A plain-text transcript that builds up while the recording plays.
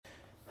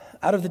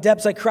Out of the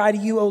depths I cry to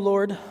you, O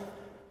Lord.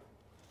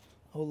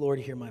 O Lord,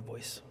 hear my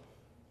voice.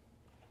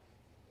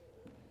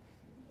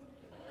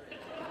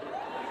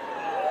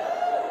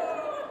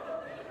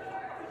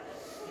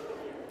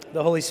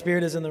 The Holy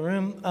Spirit is in the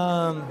room.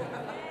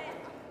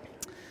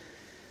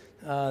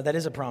 That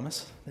is a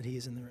promise that he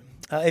is in the room.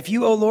 If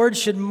you, O Lord,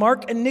 should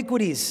mark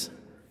iniquities,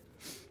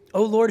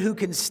 O Lord, who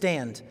can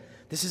stand?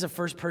 This is a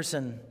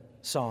first-person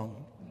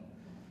song.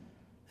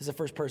 This is a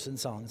first-person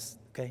song,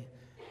 okay?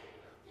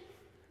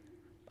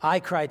 I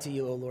cry to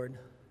you, O Lord.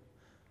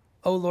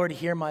 O Lord,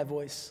 hear my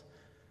voice.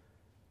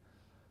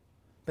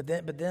 But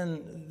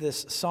then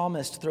this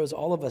psalmist throws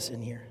all of us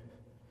in here.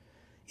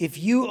 If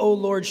you, O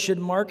Lord, should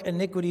mark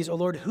iniquities, O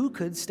Lord, who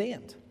could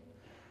stand?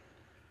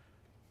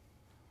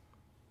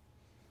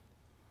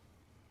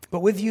 But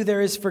with you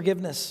there is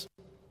forgiveness,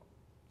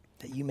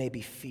 that you may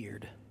be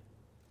feared.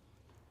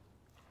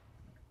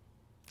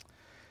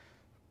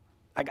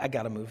 I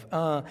gotta move.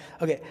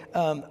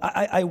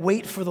 I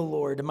wait for the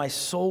Lord, and my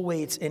soul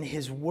waits in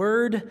his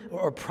word,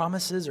 or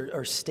promises,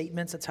 or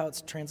statements, that's how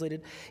it's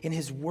translated. In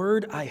his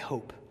word I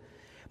hope.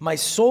 My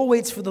soul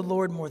waits for the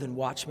Lord more than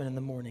watchmen in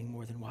the morning,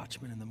 more than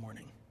watchmen in the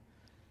morning.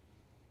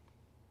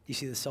 You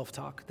see the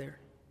self-talk there?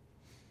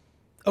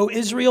 O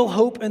Israel,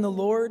 hope in the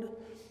Lord,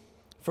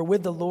 for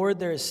with the Lord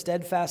there is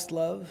steadfast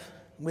love,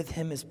 with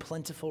him is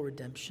plentiful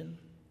redemption.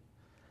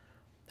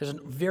 There's a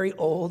very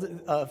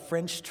old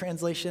French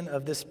translation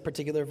of this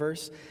particular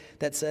verse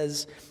that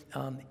says,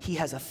 he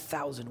has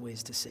 1,000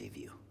 ways to save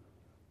you.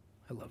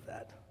 I love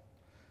that.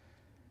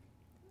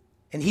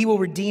 And he will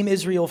redeem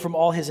Israel from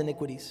all his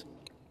iniquities.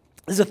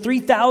 This is a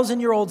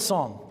 3,000-year-old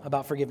song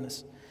about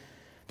forgiveness.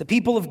 The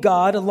people of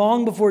God,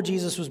 long before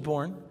Jesus was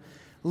born,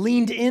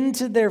 leaned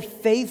into their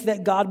faith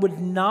that God would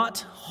not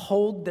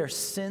hold their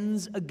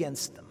sins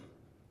against them.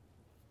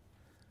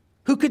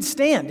 Who could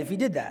stand if he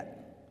did that?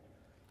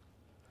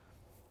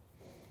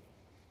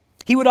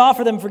 He would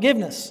offer them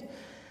forgiveness,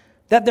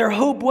 that their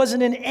hope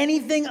wasn't in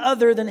anything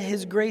other than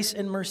his grace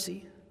and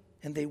mercy.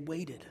 And they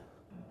waited.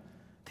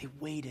 They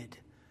waited.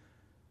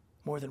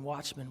 More than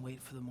watchmen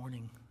wait for the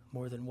morning.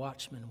 More than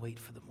watchmen wait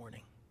for the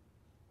morning.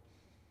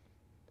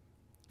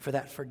 For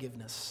that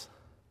forgiveness.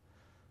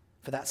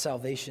 For that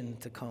salvation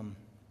to come.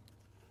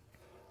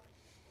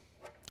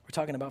 We're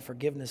talking about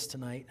forgiveness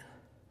tonight.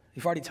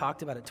 We've already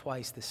talked about it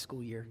twice this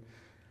school year.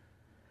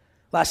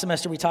 Last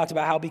semester we talked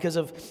about how because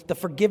of the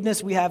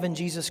forgiveness we have in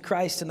Jesus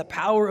Christ and the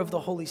power of the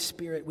Holy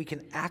Spirit, we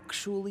can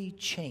actually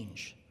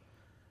change.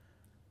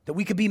 That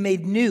we could be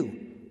made new.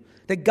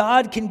 That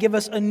God can give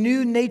us a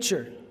new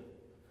nature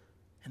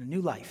and a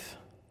new life.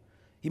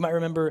 You might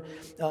remember,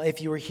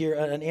 if you were here,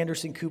 an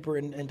Anderson Cooper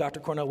and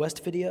Dr. Cornel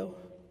West video,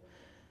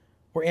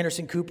 where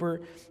Anderson Cooper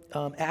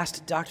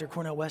asked Dr.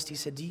 Cornel West, he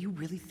said, "Do you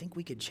really think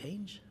we could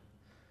change?"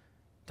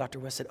 Dr.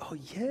 West said, "Oh,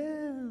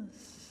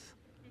 yes."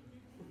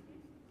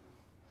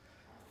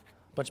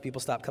 A bunch of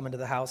people stopped coming to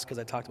the house because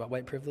I talked about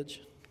white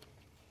privilege.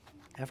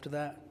 After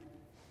that,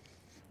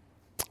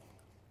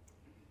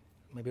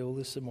 maybe we'll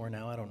lose some more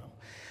now. I don't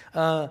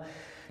know.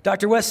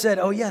 Dr. West said,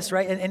 "Oh yes,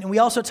 right." And we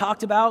also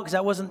talked about, because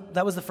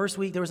that was the first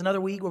week. There was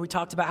another week where we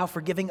talked about how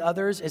forgiving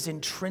others is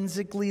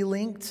intrinsically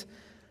linked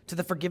to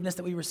the forgiveness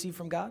that we receive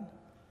from God.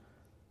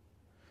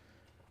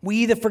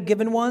 We, the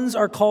forgiven ones,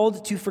 are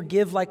called to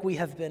forgive like we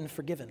have been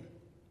forgiven.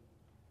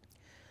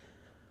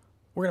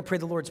 We're going to pray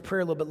the Lord's Prayer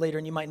a little bit later,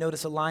 and you might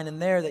notice a line in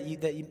there that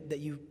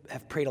you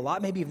have prayed a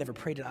lot. Maybe you've never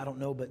prayed it, I don't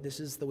know, but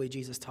this is the way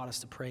Jesus taught us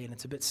to pray, and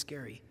it's a bit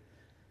scary.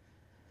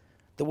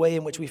 The way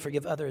in which we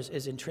forgive others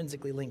is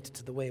intrinsically linked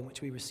to the way in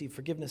which we receive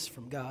forgiveness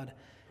from God.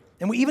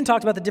 And we even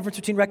talked about the difference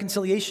between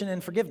reconciliation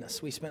and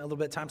forgiveness. We spent a little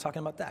bit of time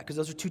talking about that, because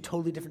those are two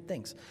totally different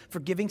things.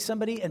 Forgiving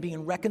somebody and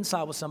being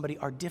reconciled with somebody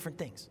are different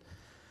things.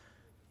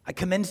 I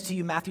commend to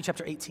you Matthew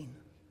chapter 18.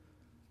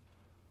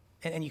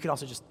 And you can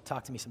also just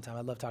talk to me sometime.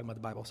 I love talking about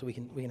the Bible, so we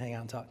can hang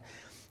out and talk.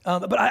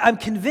 But I've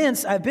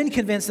been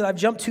convinced that I've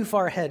jumped too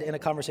far ahead in a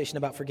conversation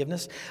about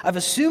forgiveness. I've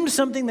assumed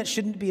something that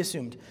shouldn't be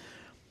assumed.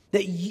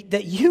 That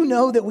you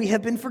know that we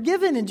have been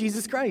forgiven in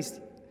Jesus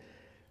Christ.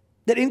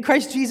 That in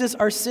Christ Jesus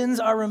our sins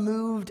are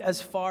removed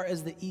as far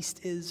as the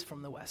east is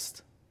from the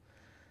west.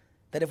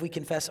 That if we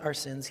confess our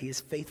sins, he is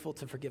faithful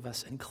to forgive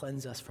us and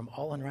cleanse us from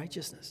all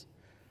unrighteousness.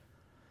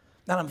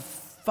 Now I'm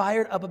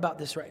fired up about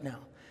this right now,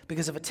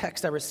 because of a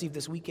text I received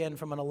this weekend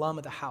from an alum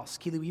at the house.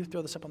 Keely, will you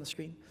throw this up on the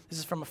screen? This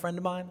is from a friend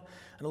of mine,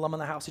 an alum in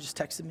the house who just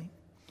texted me.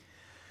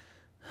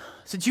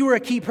 Since you were a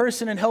key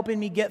person in helping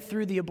me get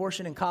through the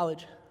abortion in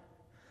college,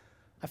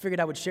 I figured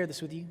I would share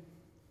this with you.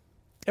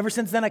 Ever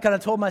since then, I kind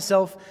of told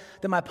myself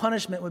that my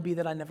punishment would be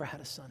that I never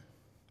had a son.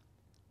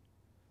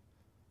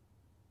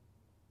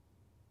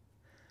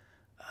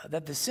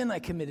 That the sin I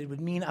committed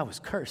would mean I was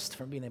cursed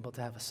from being able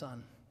to have a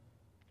son.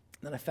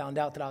 And then I found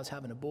out that I was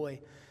having a boy.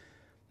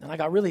 And I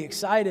got really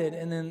excited,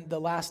 and then the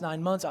last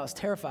 9 months I was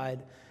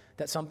terrified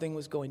that something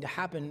was going to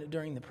happen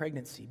during the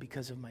pregnancy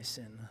because of my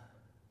sin.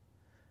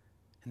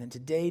 And then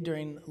today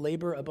during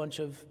labor, a bunch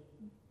of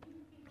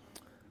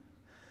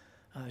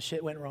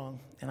shit went wrong,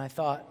 and I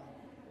thought,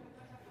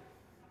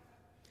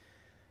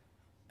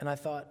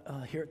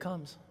 here it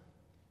comes.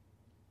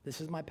 This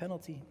is my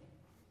penalty.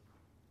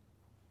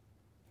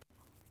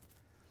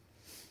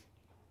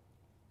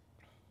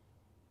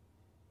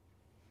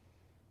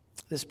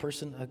 This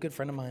person, a good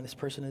friend of mine, this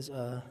person is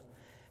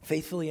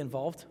faithfully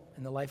involved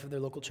in the life of their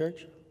local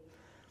church.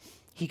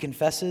 He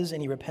confesses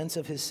and he repents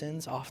of his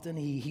sins often.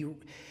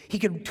 He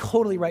could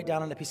totally write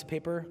down on a piece of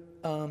paper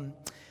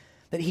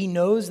that he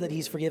knows that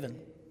he's forgiven.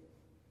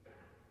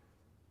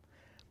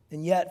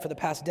 And yet, for the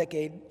past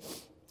decade,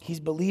 he's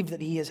believed that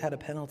he has had a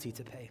penalty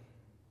to pay.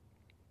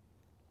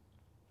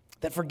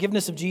 That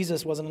forgiveness of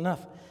Jesus wasn't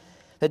enough.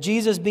 That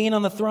Jesus being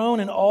on the throne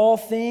and all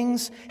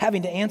things,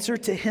 having to answer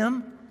to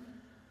him,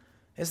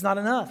 is not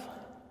enough.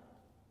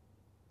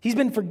 He's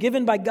been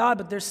forgiven by God,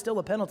 but there's still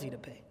a penalty to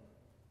pay.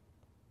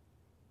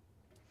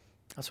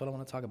 That's what I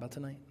want to talk about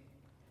tonight.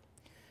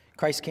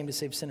 Christ came to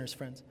save sinners,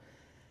 friends.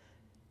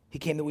 He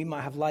came that we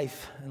might have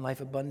life and life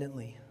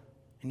abundantly.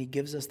 And he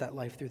gives us that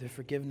life through his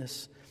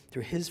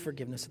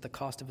forgiveness at the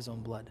cost of his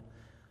own blood,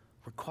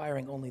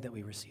 requiring only that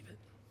we receive it.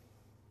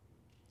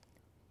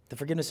 The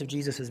forgiveness of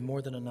Jesus is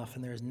more than enough,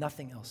 and there is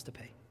nothing else to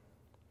pay.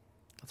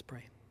 Let's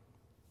pray.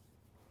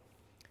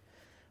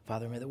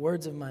 Father, may the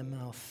words of my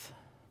mouth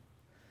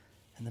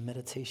and the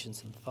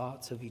meditations and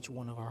thoughts of each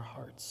one of our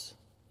hearts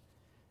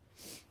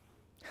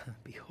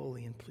be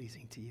holy and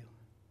pleasing to you,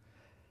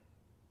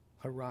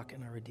 our rock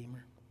and our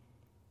redeemer.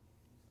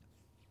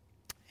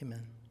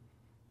 Amen.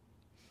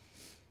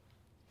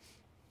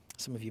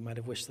 Some of you might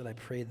have wished that I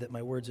prayed that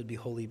my words would be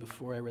holy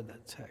before I read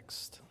that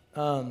text.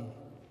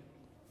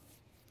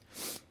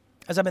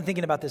 As I've been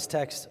thinking about this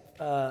text,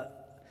 that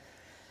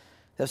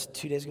was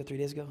 3 days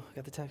ago, I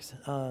got the text,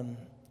 and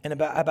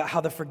about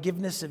how the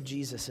forgiveness of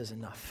Jesus is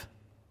enough.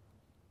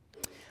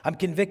 I'm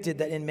convicted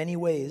that in many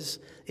ways,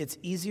 it's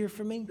easier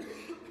for me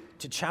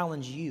to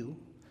challenge you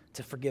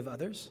to forgive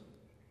others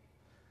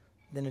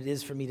than it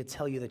is for me to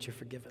tell you that you're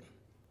forgiven.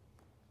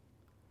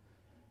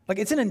 Like,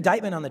 it's an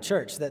indictment on the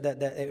church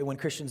that when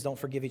Christians don't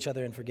forgive each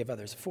other and forgive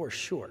others, for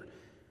sure.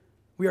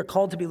 We are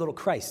called to be little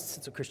Christs.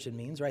 That's what Christian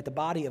means, right? The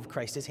body of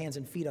Christ, his hands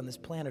and feet on this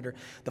planet, or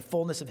the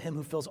fullness of him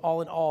who fills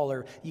all in all,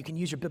 or you can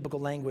use your biblical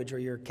language or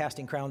your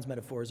casting crowns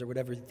metaphors or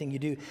whatever thing you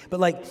do.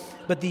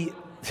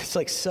 It's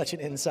like such an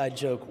inside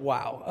joke.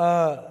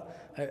 Wow.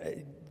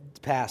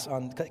 Pass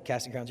on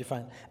casting crowns, you're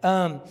fine.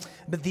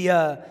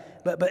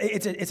 But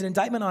it's an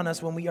indictment on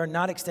us when we are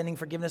not extending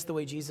forgiveness the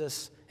way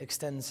Jesus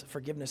extends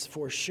forgiveness,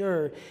 for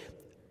sure.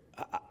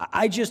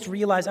 I just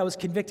realized, I was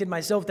convicted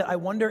myself, that I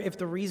wonder if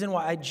the reason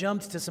why I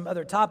jumped to some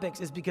other topics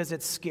is because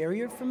it's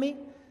scarier for me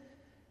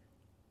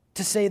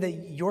to say that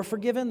you're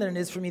forgiven than it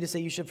is for me to say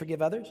you should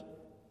forgive others.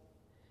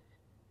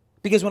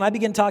 Because when I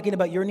begin talking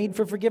about your need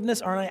for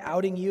forgiveness, aren't I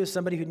outing you as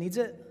somebody who needs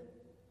it?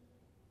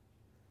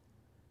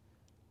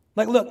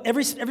 Like, look,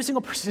 every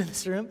single person in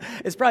this room,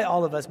 it's probably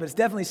all of us, but it's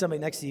definitely somebody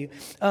next to you.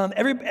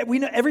 We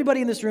know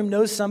everybody in this room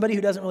knows somebody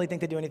who doesn't really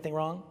think they do anything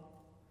wrong.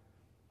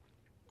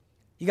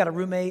 You got a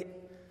roommate,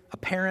 a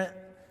parent,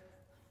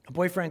 a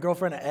boyfriend,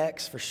 girlfriend, an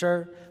ex, for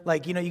sure.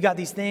 Like, you got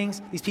these things,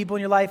 these people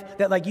in your life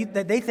that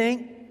they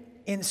think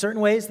in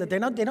certain ways that they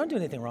don't do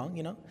anything wrong.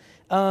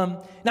 Now,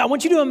 I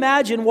want you to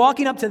imagine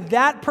walking up to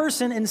that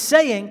person and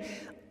saying,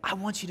 "I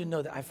want you to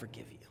know that I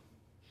forgive you."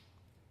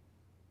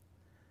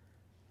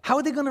 How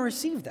are they going to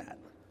receive that?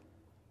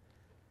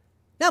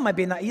 Now, it might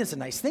be it's a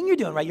nice thing you're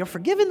doing, right? You're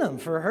forgiving them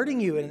for hurting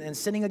you and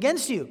sinning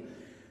against you.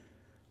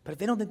 But if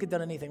they don't think they've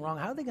done anything wrong,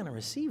 how are they going to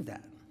receive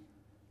that?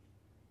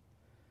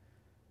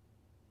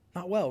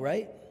 Not well,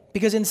 right?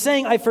 Because in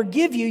saying, "I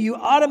forgive you," you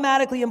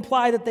automatically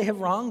imply that they have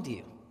wronged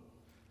you.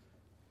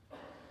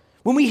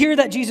 When we hear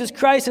that Jesus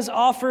Christ has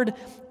offered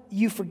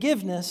you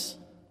forgiveness,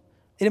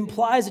 it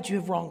implies that you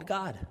have wronged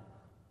God.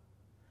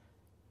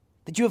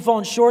 That you have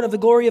fallen short of the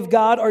glory of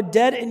God, are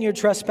dead in your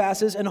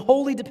trespasses, and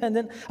wholly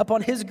dependent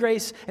upon his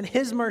grace and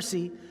his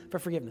mercy for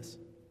forgiveness.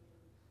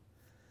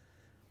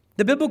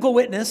 The biblical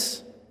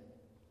witness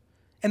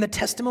and the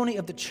testimony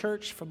of the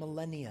church for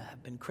millennia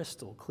have been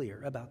crystal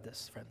clear about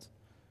this, friends.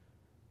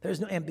 There's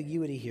no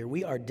ambiguity here.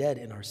 We are dead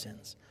in our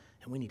sins,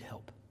 and we need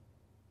help.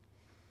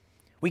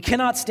 We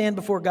cannot stand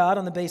before God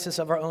on the basis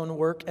of our own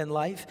work and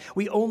life.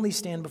 We only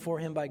stand before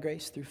him by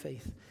grace through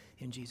faith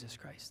in Jesus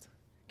Christ.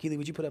 Keely,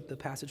 would you put up the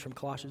passage from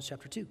Colossians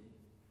chapter 2?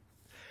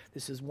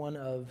 This is one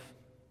of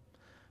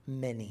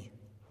many.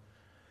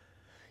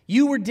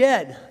 You were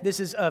dead. This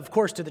is, of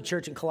course, to the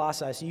church in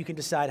Colossae, so you can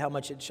decide how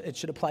much it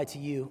should apply to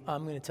you.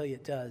 I'm going to tell you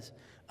it does.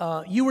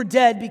 You were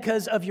dead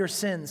because of your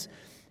sins,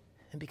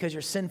 and because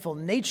your sinful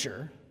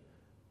nature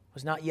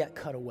was not yet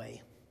cut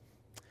away.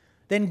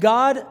 Then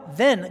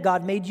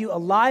God made you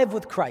alive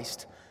with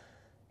Christ.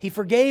 He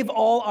forgave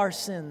all our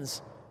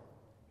sins.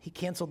 He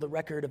canceled the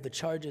record of the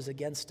charges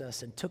against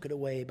us and took it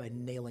away by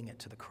nailing it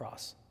to the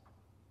cross.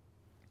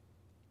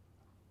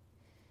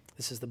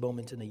 This is the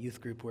moment in a youth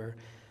group where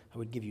I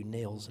would give you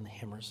nails and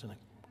hammers and a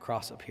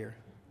cross up here.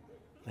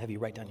 I'd have you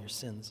write down your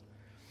sins.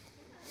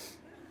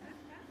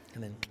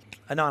 And then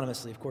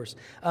anonymously, of course.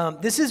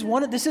 This is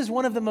one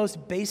of the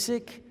most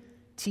basic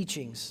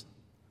teachings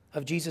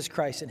of Jesus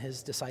Christ and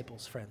his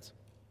disciples, friends.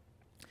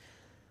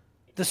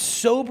 the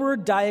sober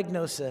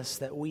diagnosis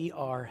that we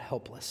are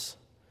helpless,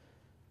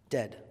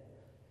 dead.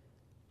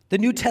 The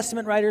New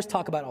Testament writers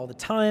talk about all the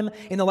time.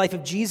 In the life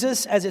of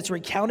Jesus, as it's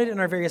recounted in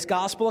our various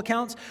gospel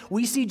accounts,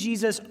 we see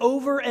Jesus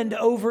over and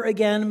over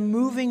again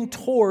moving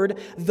toward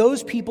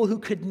those people who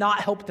could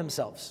not help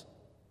themselves.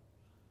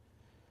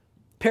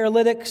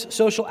 Paralytics,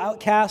 social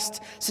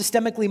outcasts,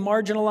 systemically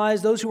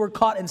marginalized, those who were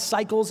caught in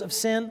cycles of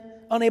sin,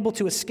 unable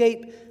to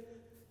escape.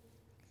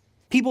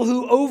 People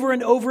who over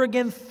and over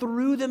again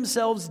threw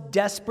themselves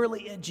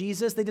desperately at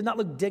Jesus. They did not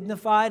look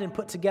dignified and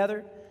put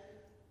together.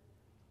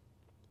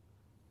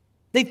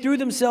 They threw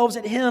themselves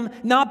at him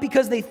not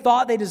because they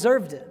thought they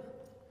deserved it,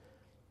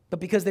 but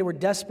because they were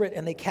desperate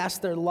and they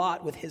cast their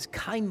lot with his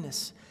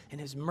kindness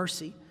and his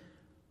mercy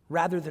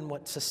rather than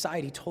what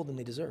society told them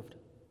they deserved.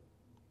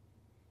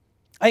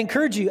 I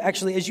encourage you,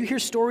 actually, as you hear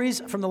stories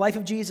from the life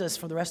of Jesus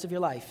for the rest of your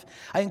life,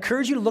 I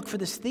encourage you to look for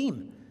this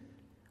theme.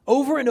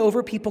 Over and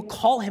over, people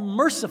call him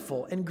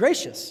merciful and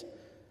gracious.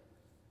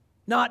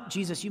 Not,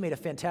 Jesus, you made a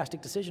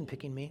fantastic decision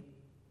picking me.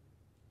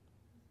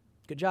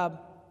 Good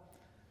job.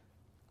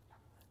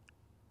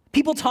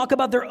 People talk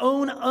about their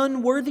own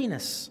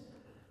unworthiness.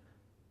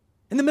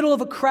 In the middle of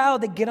a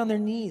crowd, they get on their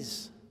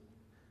knees.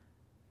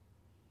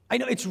 I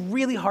know it's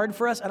really hard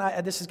for us,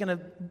 and this is going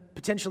to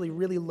potentially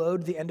really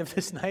load the end of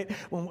this night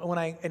when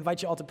I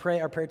invite you all to pray.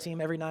 Our prayer team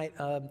every night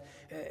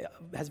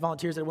has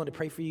volunteers that are willing to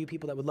pray for you,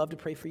 people that would love to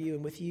pray for you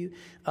and with you.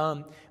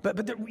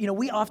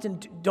 We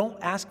often don't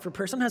ask for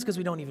prayer, sometimes because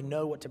we don't even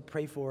know what to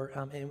pray for,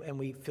 and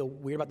we feel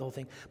weird about the whole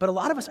thing. But a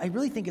lot of us, I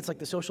really think it's like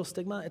the social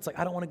stigma. It's like,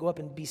 I don't want to go up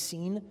and be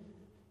seen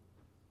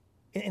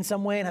in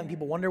some way and having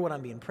people wonder what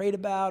I'm being prayed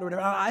about or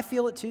whatever. I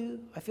feel it too.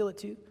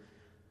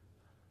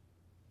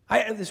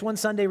 This one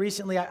Sunday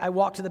recently, I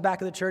walked to the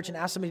back of the church and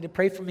asked somebody to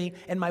pray for me,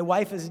 and my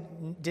wife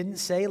didn't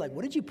say, like,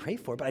 what did you pray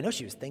for? But I know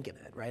she was thinking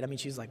it, right? I mean,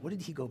 she's like, what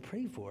did he go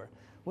pray for?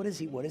 What is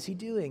he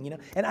doing? You know?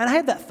 And I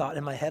had that thought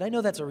in my head. I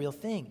know that's a real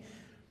thing.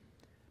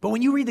 But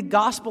when you read the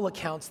gospel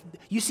accounts,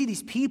 you see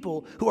these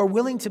people who are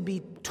willing to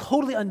be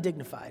totally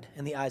undignified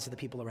in the eyes of the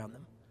people around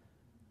them.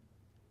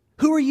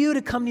 Who are you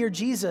to come near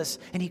Jesus?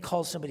 And he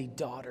calls somebody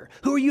daughter.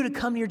 Who are you to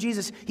come near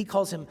Jesus? He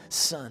calls him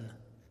son.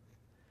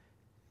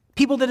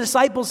 People, the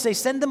disciples say,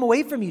 send them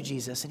away from you,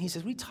 Jesus. And he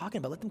says, what are you talking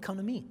about? Let them come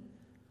to me.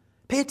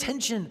 Pay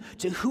attention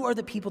to who are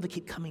the people that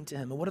keep coming to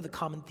him and what are the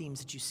common themes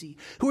that you see.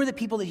 Who are the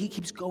people that he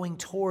keeps going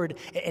toward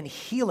and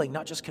healing,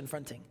 not just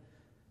confronting.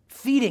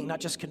 Feeding, not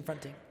just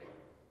confronting.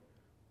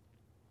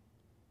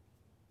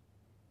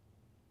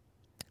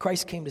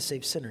 Christ came to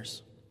save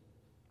sinners.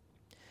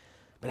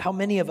 But how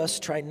many of us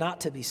try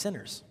not to be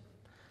sinners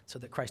so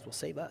that Christ will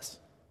save us?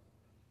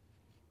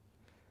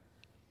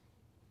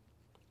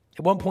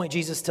 At one point,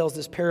 Jesus tells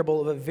this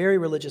parable of a very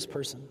religious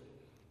person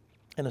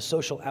and a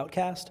social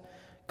outcast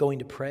going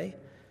to pray.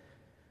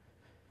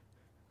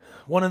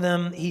 One of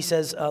them, he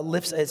says,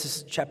 Luke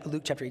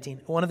chapter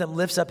 18. One of them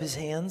lifts up his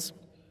hands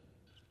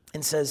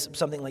and says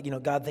something like,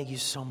 God, thank you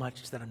so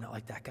much that I'm not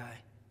like that guy.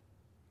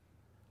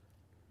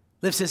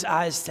 Lifts his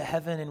eyes to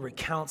heaven and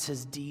recounts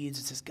his deeds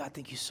and says, God,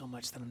 thank you so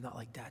much that I'm not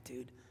like that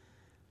dude.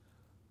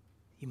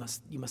 You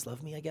must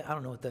love me, I guess. I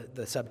don't know what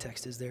the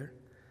subtext is there.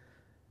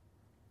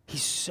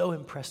 He's so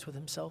impressed with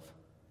himself.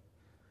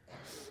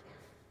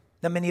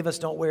 Now, many of us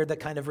don't wear that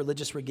kind of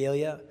religious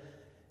regalia,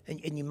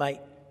 and you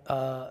might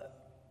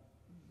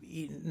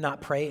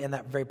not pray in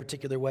that very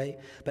particular way.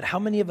 But how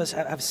many of us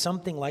have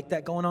something like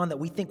that going on that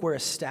we think we're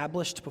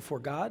established before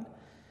God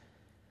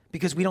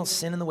because we don't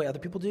sin in the way other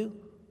people do?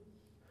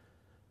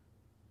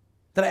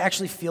 That I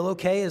actually feel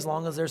okay as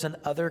long as there's an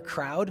other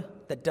crowd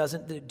that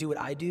doesn't do what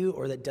I do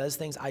or that does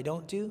things I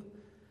don't do?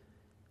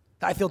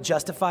 I feel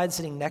justified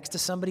sitting next to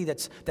somebody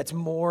that's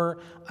more,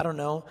 I don't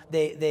know,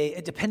 they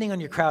depending on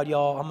your crowd,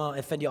 y'all, I'm going to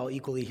offend y'all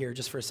equally here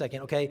just for a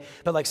second, okay?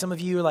 But like some of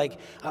you are like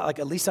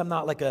at least I'm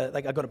not like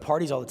I go to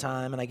parties all the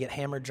time and I get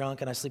hammered drunk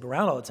and I sleep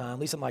around all the time. At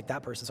least I'm like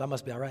that person, so I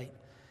must be all right.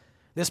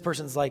 This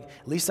person's like,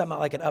 at least I'm not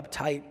like an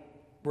uptight,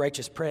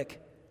 righteous prick.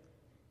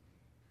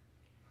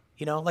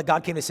 Like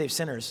God came to save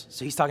sinners,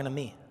 so he's talking to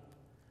me.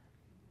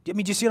 Do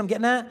you see what I'm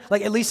getting at?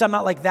 Like, at least I'm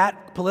not like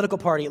that political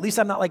party. At least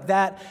I'm not like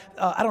that,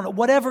 I don't know,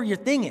 whatever your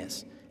thing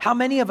is. How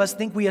many of us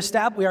think we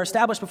are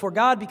established before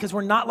God because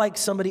we're not like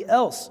somebody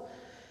else?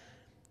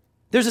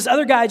 There's this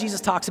other guy Jesus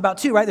talks about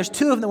too, right? There's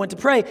two of them that went to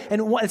pray,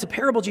 and it's a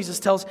parable Jesus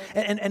tells,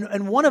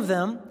 and one of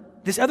them,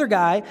 this other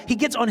guy, he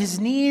gets on his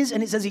knees,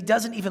 and it says he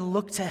doesn't even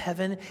look to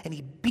heaven, and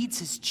he beats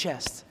his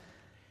chest.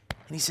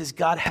 And he says,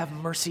 God, have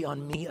mercy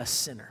on me, a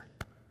sinner.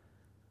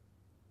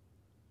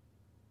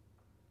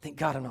 Thank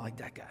God I'm not like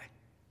that guy.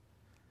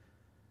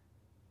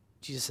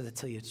 Jesus said to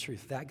tell you the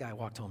truth. That guy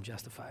walked home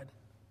justified.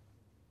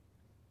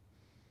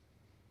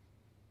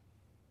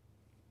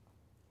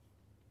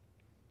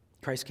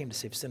 Christ came to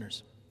save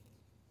sinners.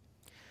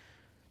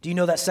 Do you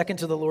know that second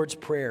to the Lord's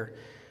Prayer,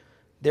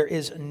 there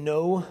is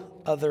no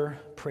other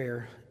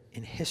prayer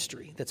in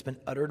history that's been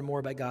uttered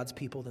more by God's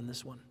people than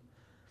this one?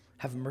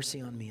 Have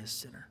mercy on me, a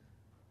sinner.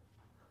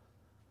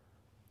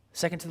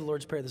 Second to the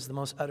Lord's Prayer, this is the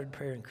most uttered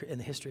prayer in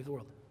the history of the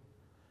world.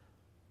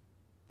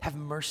 Have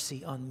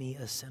mercy on me,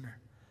 a sinner.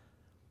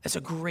 It's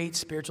a great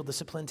spiritual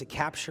discipline to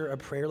capture a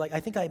prayer. Like,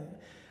 I think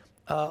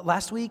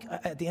last week,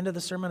 at the end of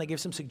the sermon, I gave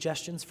some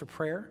suggestions for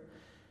prayer.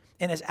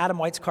 And as Adam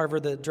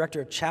Weitzcarver, the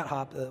director of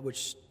ChatHop,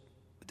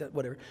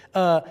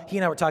 he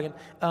and I were talking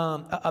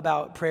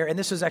about prayer. And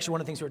this was actually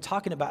one of the things we were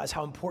talking about, is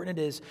how important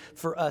it is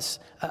for us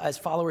as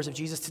followers of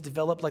Jesus to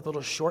develop like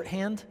little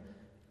shorthand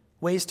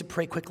ways to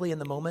pray quickly in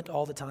the moment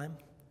all the time.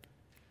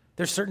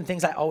 There's certain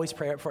things I always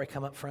pray before I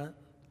come up front.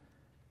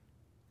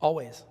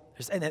 Always.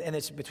 And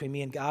it's between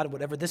me and God,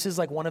 whatever. This is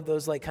like one of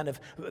those like kind of,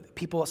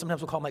 people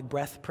sometimes will call them like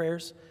breath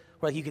prayers,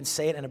 where like you can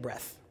say it in a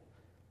breath.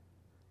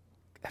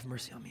 Have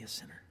mercy on me, a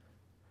sinner.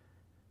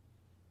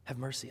 Have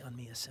mercy on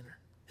me, a sinner.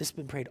 This has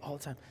been prayed all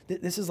the time.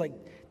 This is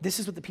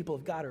what the people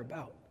of God are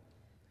about.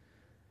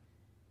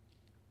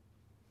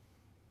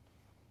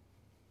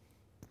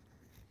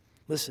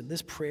 Listen,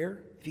 this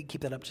prayer, if you can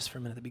keep that up just for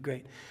a minute, that'd be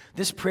great.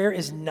 This prayer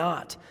is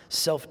not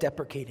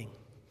self-deprecating.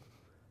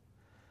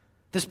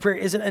 This prayer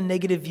isn't a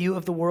negative view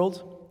of the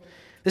world.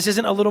 This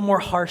isn't a little more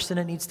harsh than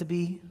it needs to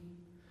be.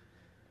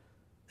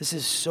 This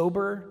is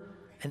sober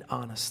and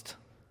honest.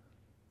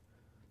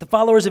 The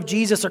followers of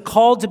Jesus are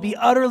called to be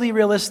utterly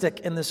realistic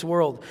in this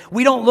world.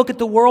 We don't look at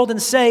the world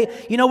and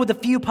say, with a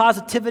few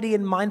positivity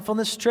and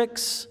mindfulness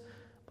tricks,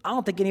 I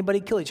don't think anybody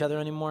kill each other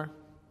anymore.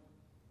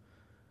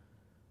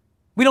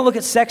 We don't look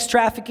at sex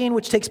trafficking,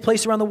 which takes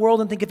place around the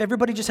world, and think if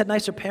everybody just had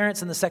nicer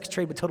parents, then the sex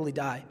trade would totally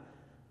die.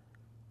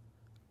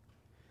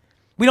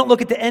 We don't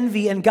look at the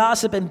envy and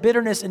gossip and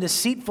bitterness and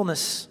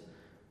deceitfulness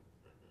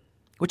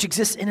which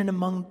exists in and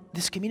among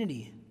this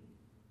community,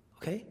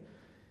 okay?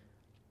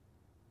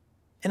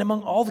 And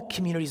among all the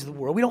communities of the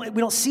world. We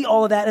don't see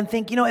all of that and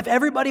think, if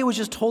everybody was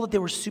just told that they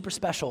were super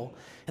special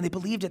and they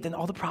believed it, then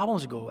all the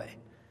problems would go away.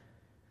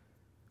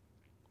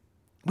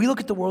 We look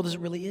at the world as it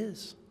really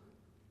is.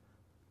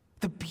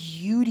 The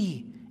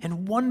beauty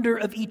and wonder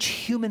of each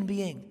human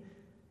being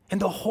and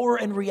the horror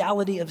and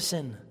reality of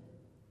sin.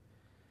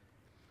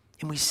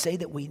 And we say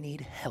that we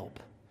need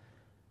help.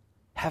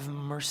 Have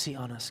mercy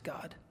on us,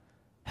 God.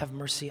 Have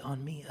mercy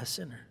on me, a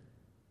sinner.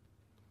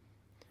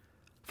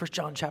 1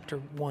 John chapter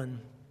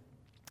 1,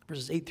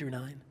 verses 8 through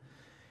 9.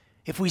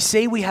 If we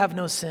say we have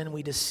no sin,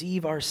 we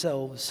deceive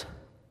ourselves,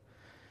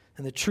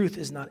 and the truth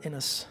is not in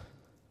us.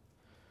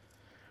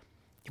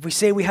 If we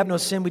say we have no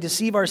sin, we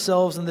deceive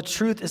ourselves, and the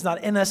truth is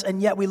not in us,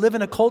 and yet we live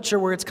in a culture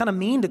where it's kind of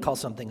mean to call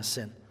something a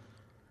sin.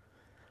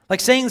 Like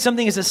saying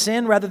something is a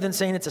sin rather than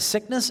saying it's a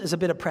sickness is a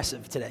bit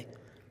oppressive today.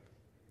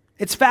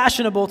 It's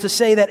fashionable to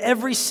say that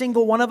every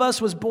single one of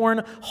us was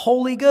born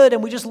wholly good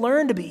and we just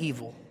learned to be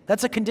evil.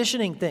 That's a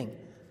conditioning thing.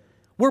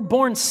 We're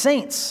born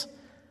saints.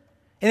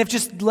 And if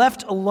just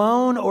left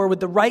alone or with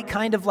the right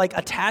kind of like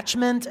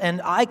attachment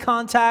and eye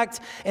contact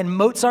and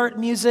Mozart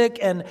music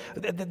and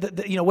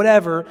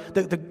whatever,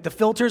 the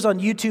filters on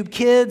YouTube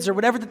Kids or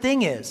whatever the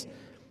thing is,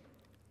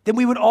 then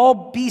we would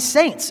all be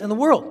saints in the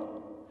world.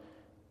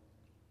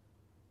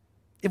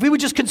 If we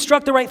would just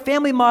construct the right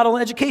family model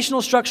and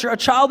educational structure, a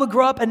child would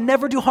grow up and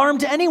never do harm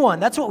to anyone.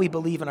 That's what we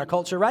believe in our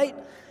culture, right?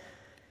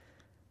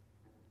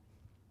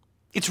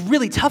 It's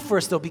really tough for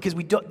us, though, because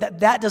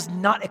that does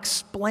not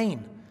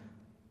explain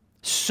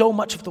so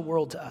much of the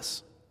world to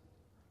us.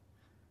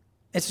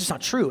 It's just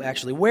not true,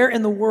 actually. Where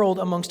in the world,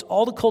 amongst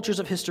all the cultures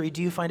of history,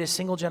 do you find a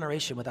single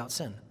generation without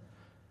sin?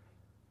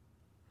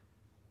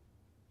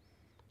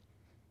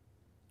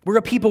 We're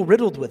a people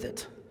riddled with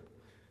it.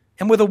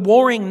 And with a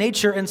warring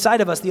nature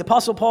inside of us. The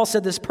Apostle Paul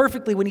said this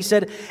perfectly when he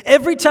said,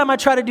 every time I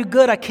try to do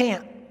good, I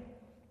can't.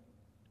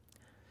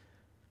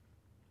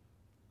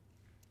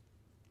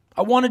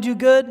 I want to do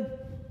good,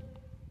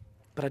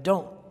 but I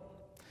don't.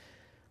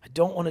 I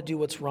don't want to do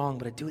what's wrong,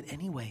 but I do it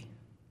anyway.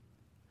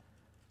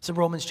 It's in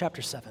Romans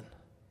chapter 7.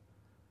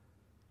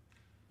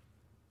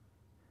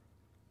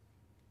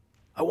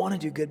 I want to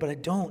do good, but I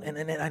don't.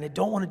 And I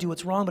don't want to do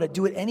what's wrong, but I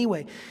do it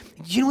anyway.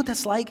 Do you know what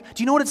that's like?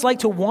 Do you know what it's like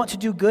to want to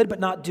do good but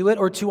not do it,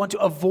 or to want to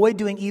avoid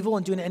doing evil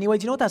and doing it anyway?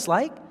 Do you know what that's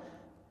like?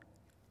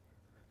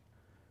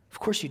 Of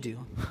course you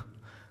do.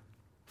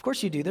 Of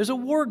course you do. There's a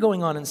war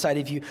going on inside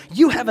of you.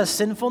 You have a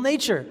sinful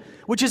nature,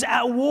 which is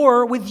at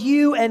war with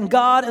you and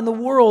God and the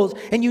world.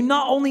 And you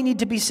not only need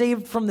to be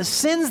saved from the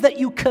sins that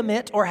you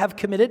commit or have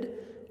committed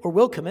or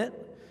will commit,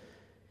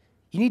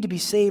 you need to be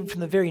saved from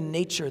the very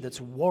nature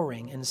that's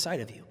warring inside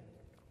of you.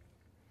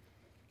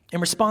 In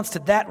response to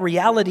that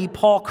reality,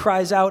 Paul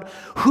cries out,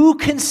 "Who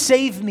can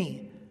save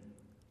me?"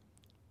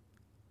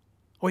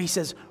 Or he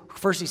says,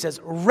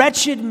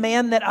 "Wretched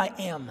man that I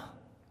am,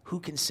 who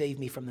can save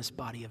me from this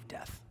body of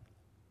death?"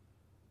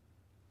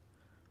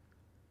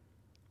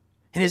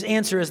 And his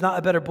answer is not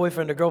a better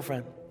boyfriend or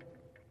girlfriend.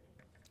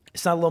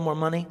 It's not a little more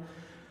money.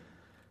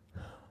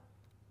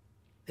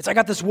 It's, I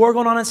got this war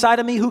going on inside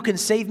of me. Who can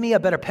save me? A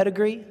better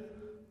pedigree.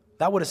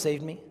 That would have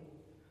saved me.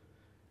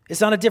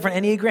 It's not a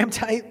different Enneagram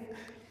type.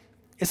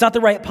 It's not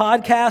the right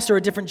podcast or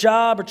a different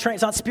job or train.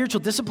 It's not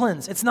spiritual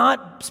disciplines. It's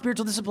not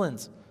spiritual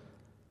disciplines.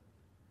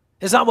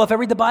 It's not, well, if I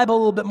read the Bible a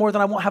little bit more,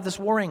 then I won't have this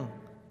warring.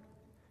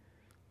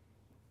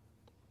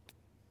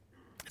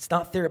 It's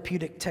not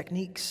therapeutic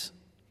techniques.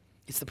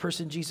 It's the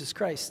person Jesus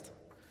Christ,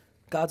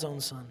 God's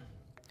own Son.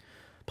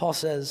 Paul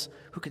says,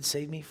 who could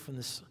save me from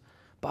this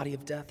body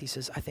of death? He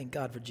says, I thank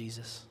God for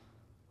Jesus.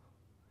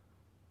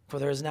 For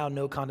there is now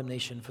no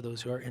condemnation for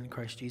those who are in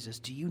Christ Jesus.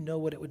 Do you know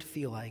what it would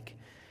feel like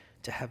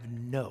to have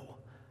no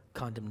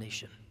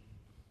condemnation?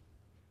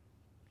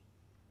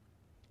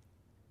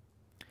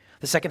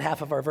 The second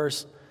half of our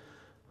verse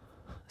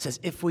says,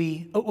 if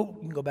we... you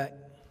can go back.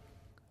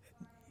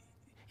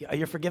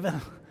 You're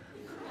forgiven?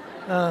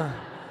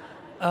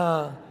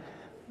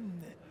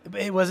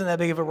 It wasn't that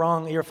big of a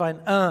wrong. You're fine.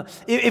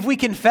 If we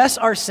confess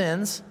our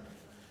sins,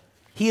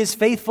 he is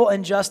faithful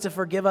and just to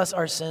forgive us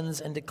our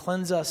sins and to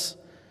cleanse us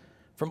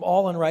from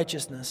all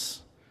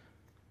unrighteousness.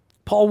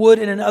 Paul would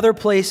in another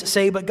place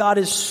say, but God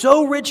is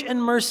so rich in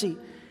mercy,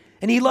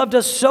 and he loved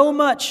us so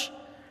much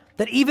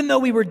that even though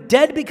we were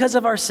dead because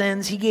of our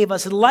sins, he gave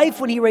us life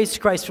when he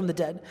raised Christ from the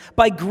dead.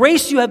 By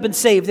grace you have been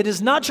saved. It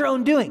is not your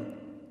own doing.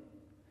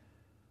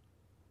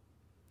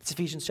 It's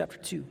Ephesians chapter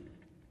 2.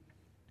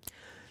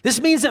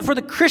 This means that for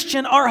the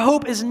Christian, our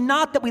hope is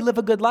not that we live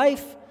a good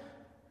life.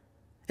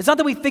 It's not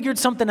that we figured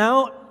something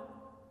out.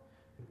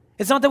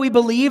 It's not that we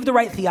believe the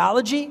right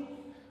theology.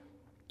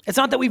 It's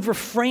not that we've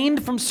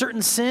refrained from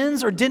certain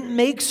sins or didn't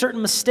make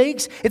certain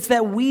mistakes. It's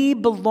that we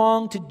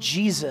belong to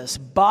Jesus,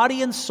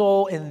 body and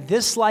soul, in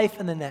this life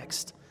and the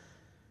next.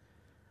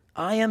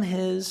 I am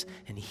his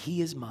and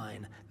he is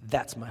mine.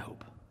 That's my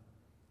hope.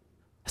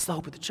 That's the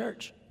hope of the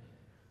church.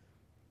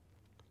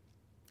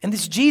 And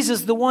this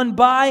Jesus, the one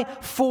by,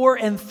 for,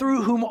 and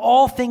through whom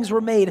all things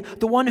were made,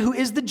 the one who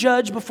is the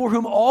judge before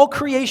whom all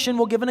creation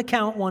will give an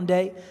account one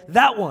day,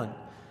 that one,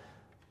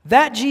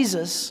 that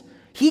Jesus,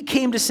 he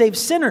came to save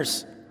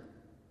sinners.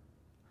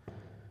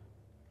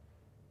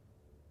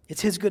 It's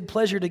his good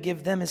pleasure to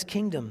give them his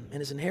kingdom and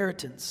his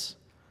inheritance.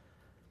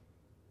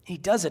 He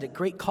does it at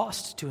great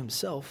cost to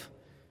himself,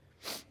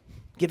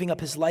 giving up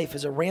his life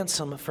as a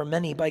ransom for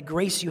many. By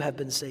grace you have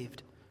been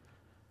saved.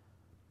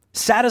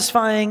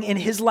 Satisfying in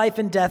his life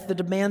and death the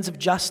demands of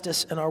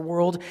justice in our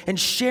world and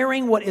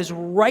sharing what is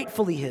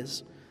rightfully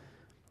his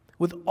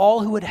with all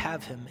who would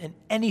have him and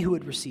any who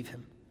would receive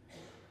him.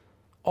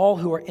 All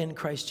who are in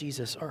Christ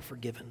Jesus are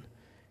forgiven.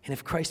 And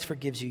if Christ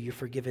forgives you, you're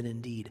forgiven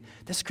indeed.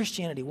 That's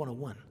Christianity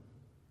 101.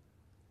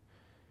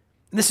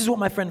 And this is what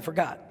my friend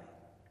forgot.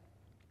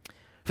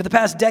 For the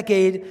past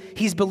decade,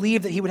 he's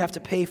believed that he would have to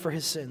pay for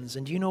his sins.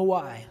 And do you know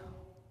why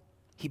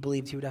he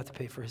believed he would have to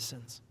pay for his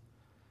sins?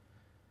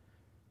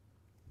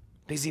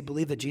 Because he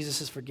believed that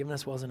Jesus'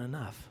 forgiveness wasn't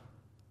enough.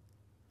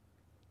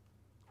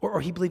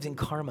 Or he believed in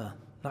karma,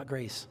 not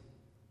grace.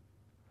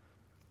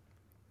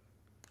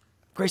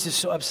 Grace is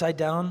so upside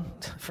down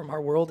from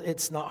our world,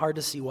 it's not hard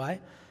to see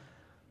why.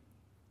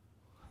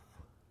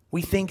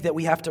 We think that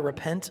we have to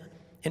repent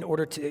in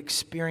order to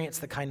experience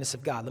the kindness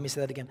of God. Let me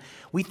say that again.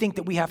 We think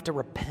that we have to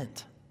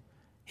repent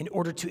in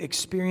order to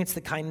experience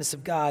the kindness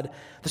of God.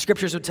 The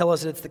scriptures would tell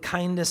us that it's the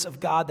kindness of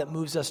God that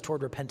moves us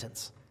toward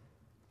repentance.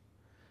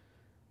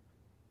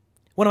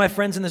 One of my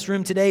friends in this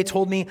room today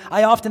told me,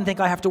 I often think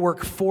I have to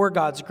work for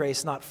God's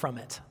grace, not from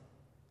it.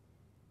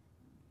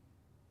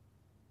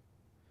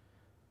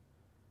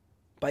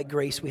 By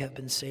grace we have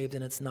been saved,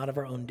 and it's not of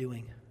our own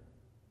doing.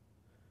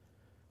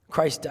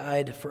 Christ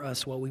died for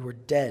us while we were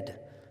dead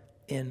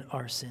in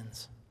our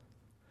sins.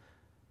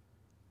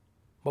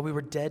 While we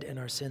were dead in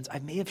our sins. I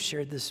may have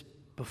shared this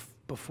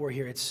before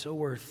here. It's so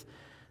worth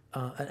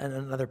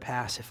another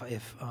pass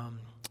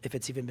if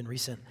it's even been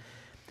recent.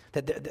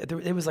 That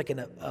it was like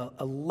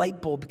a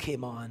light bulb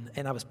came on,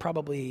 and I was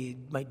probably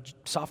my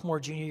sophomore,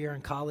 junior year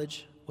in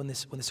college when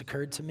this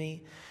occurred to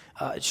me.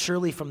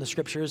 Surely from the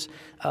scriptures,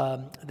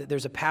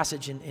 there's a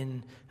passage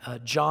in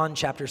John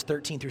chapters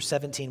 13 through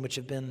 17, which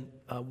have been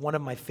one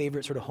of my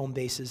favorite sort of home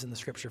bases in the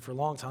scripture for a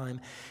long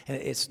time, and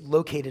it's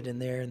located in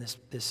there in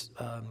this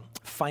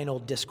final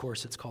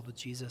discourse, it's called, with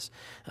Jesus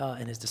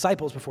and his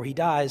disciples before he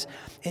dies.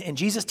 And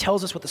Jesus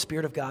tells us what the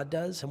Spirit of God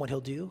does and what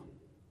he'll do,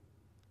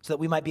 so that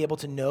we might be able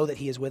to know that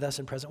he is with us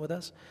and present with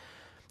us.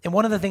 And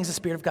one of the things the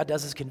Spirit of God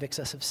does is convicts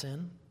us of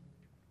sin.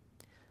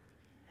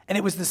 And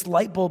it was this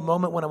light bulb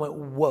moment when I went,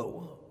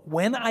 whoa,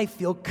 when I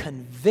feel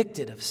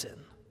convicted of sin,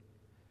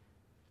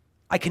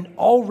 I can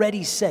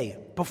already say,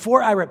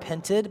 before I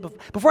repented,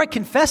 before I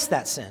confess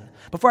that sin,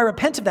 before I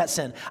repent of that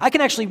sin, I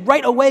can actually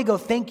right away go,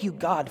 thank you,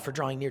 God, for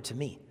drawing near to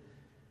me.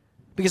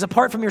 Because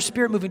apart from your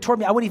Spirit moving toward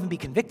me, I wouldn't even be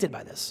convicted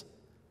by this.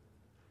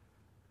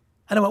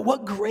 And I went,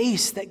 what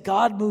grace that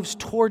God moves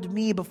toward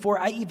me before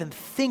I even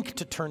think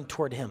to turn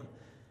toward him.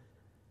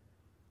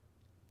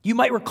 You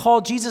might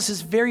recall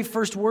Jesus' very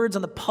first words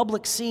on the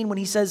public scene when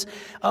he says,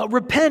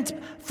 repent,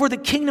 for the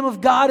kingdom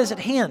of God is at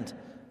hand.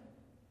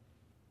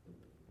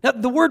 Now,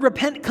 the word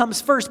repent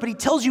comes first, but he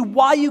tells you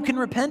why you can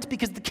repent,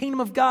 because the kingdom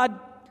of God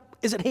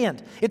is at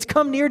hand. It's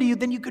come near to you,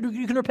 then you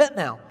can repent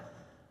now.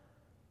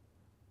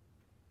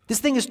 This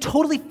thing is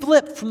totally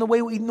flipped from the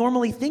way we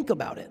normally think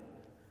about it.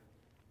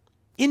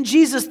 In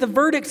Jesus, the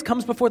verdict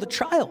comes before the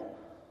trial.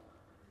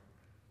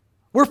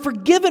 We're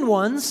forgiven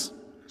ones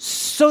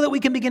so that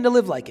we can begin to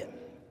live like it.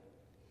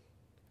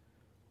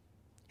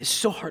 It's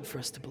so hard for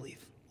us to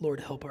believe. Lord,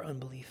 help our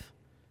unbelief.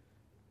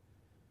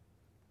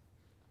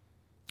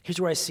 Here's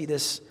where I see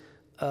this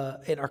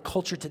in our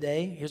culture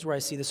today. Here's where I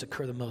see this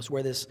occur the most,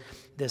 where this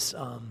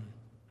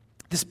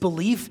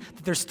belief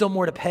that there's still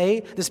more to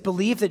pay, this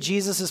belief that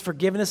Jesus'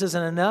 forgiveness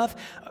isn't enough,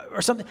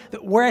 or something,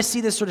 where I see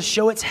this sort of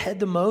show its head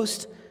the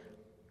most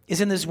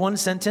is in this one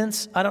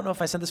sentence. I don't know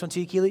if I sent this one to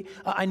you, Keely.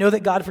 I know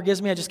that God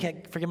forgives me, I just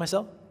can't forgive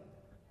myself.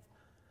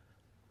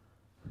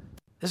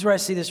 This is where I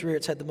see this rear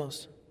its head the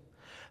most.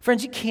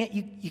 Friends, you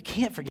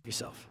can't forgive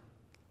yourself.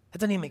 That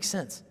doesn't even make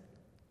sense.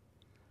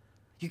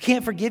 You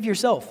can't forgive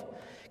yourself.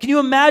 Can you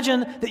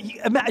imagine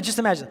that? Just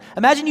imagine.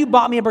 Imagine you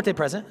bought me a birthday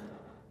present,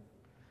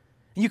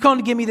 and you come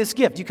to give me this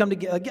gift. You come to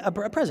get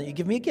a present. You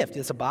give me a gift.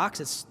 It's a box.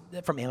 It's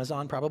from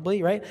Amazon,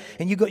 probably, right?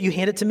 And you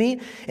hand it to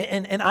me,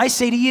 and I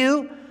say to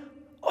you,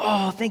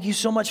 "Oh, thank you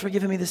so much for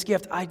giving me this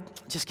gift. I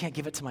just can't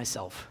give it to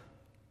myself."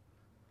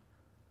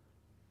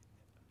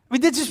 I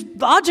mean, that just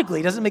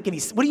logically doesn't make any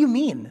sense. What do you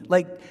mean?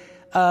 Like,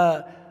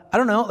 I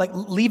don't know. Like,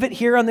 leave it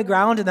here on the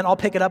ground, and then I'll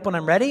pick it up when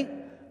I'm ready.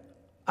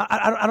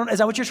 I don't. Is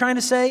that what you're trying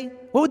to say?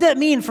 What would that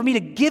mean for me to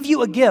give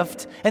you a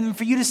gift and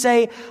for you to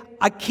say,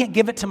 I can't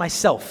give it to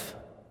myself?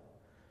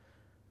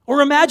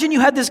 Or imagine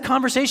you had this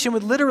conversation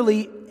with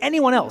literally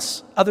anyone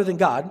else other than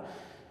God.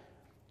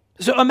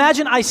 So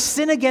imagine I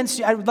sin against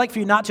you. I would like for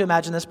you not to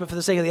imagine this, but for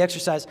the sake of the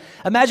exercise,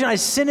 imagine I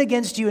sin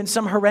against you in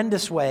some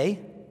horrendous way.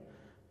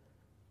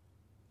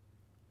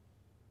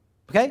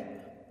 Okay?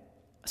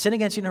 I sin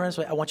against you in a horrendous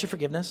way. I want your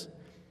forgiveness.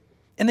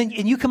 And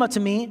you come up to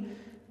me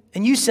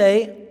and you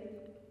say,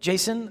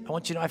 Jason, I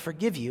want you to know I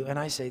forgive you. And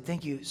I say,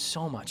 thank you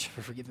so much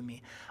for forgiving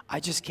me. I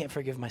just can't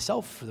forgive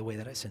myself for the way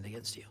that I sinned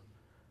against you.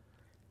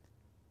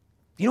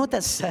 You know what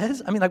that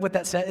says? I mean, like what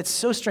that says, it's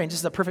so strange.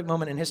 This is a perfect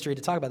moment in history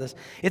to talk about this.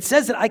 It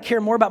says that I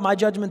care more about my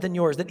judgment than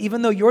yours, that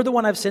even though you're the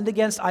one I've sinned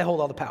against, I hold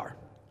all the power.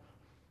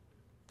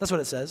 That's what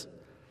it says.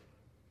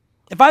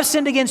 If I've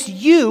sinned against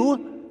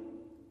you,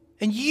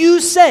 and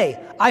you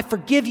say, I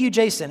forgive you,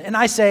 Jason, and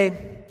I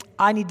say,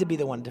 I need to be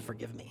the one to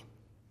forgive me.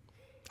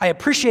 I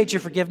appreciate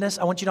your forgiveness.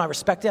 I want you to know I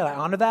respect it. I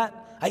honor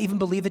that. I even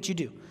believe that you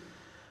do.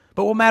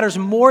 But what matters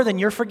more than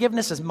your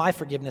forgiveness is my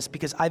forgiveness,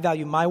 because I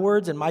value my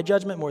words and my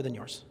judgment more than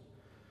yours.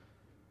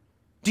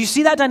 Do you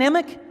see that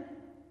dynamic?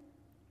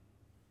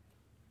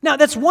 Now,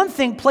 that's one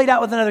thing played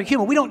out with another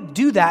human. We don't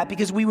do that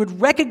because we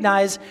would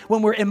recognize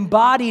when we're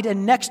embodied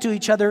and next to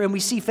each other and we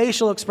see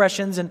facial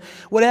expressions and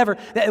whatever,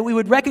 that we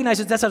would recognize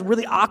that that's a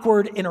really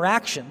awkward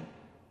interaction.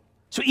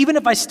 So even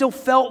if I still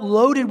felt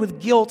loaded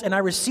with guilt and I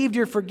received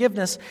your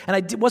forgiveness and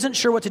I wasn't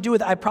sure what to do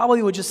with it, I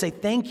probably would just say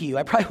thank you.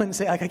 I probably wouldn't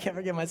say, I can't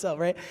forgive myself,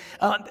 right?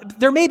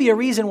 There may be a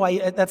reason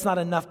why that's not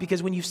enough,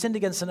 because when you've sinned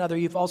against another,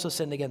 you've also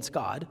sinned against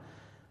God.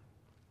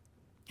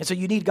 And so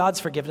you need God's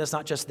forgiveness,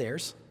 not just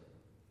theirs.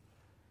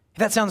 If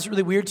that sounds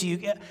really weird to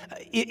you,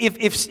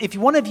 if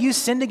one of you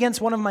sinned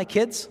against one of my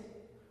kids,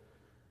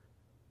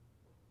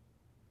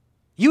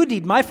 you would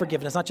need my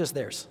forgiveness, not just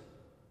theirs.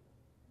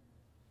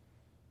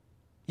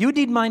 You would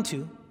need mine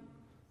too,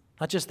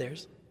 not just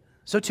theirs.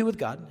 So too with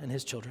God and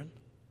his children.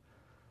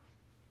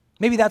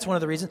 Maybe that's one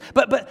of the reasons.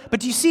 But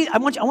do you see, I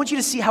want you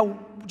to see how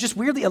just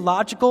weirdly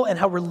illogical and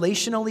how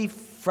relationally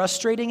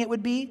frustrating it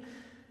would be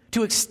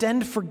to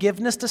extend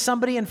forgiveness to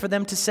somebody and for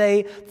them to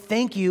say,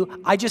 thank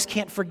you, I just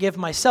can't forgive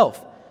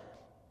myself.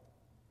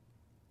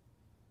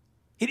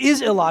 It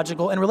is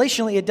illogical, and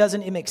relationally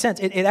it makes sense.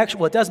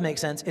 It does make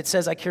sense. It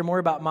says, I care more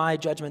about my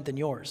judgment than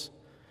yours.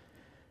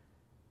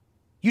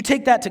 You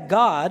take that to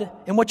God,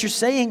 and what you're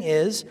saying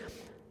is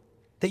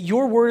that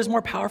your word is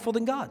more powerful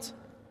than God's.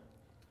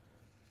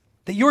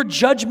 That your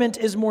judgment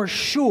is more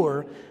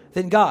sure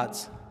than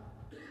God's.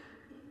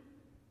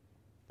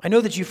 I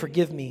know that you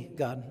forgive me,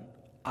 God.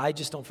 I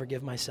just don't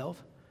forgive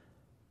myself.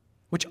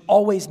 Which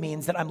always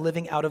means that I'm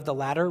living out of the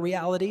latter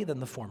reality than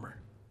the former.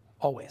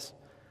 Always.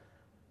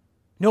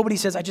 Nobody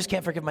says, I just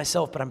can't forgive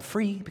myself, but I'm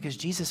free because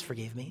Jesus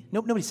forgave me.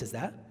 Nope, nobody says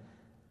that.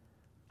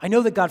 I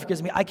know that God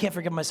forgives me. I can't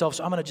forgive myself,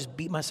 so I'm going to just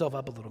beat myself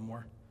up a little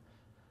more.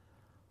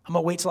 I'm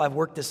going to wait till I've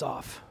worked this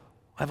off.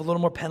 I have a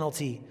little more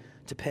penalty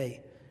to pay.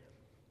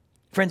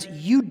 Friends,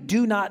 you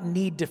do not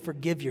need to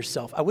forgive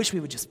yourself. I wish we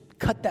would just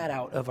cut that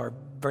out of our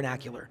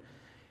vernacular.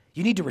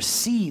 You need to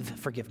receive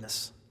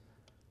forgiveness.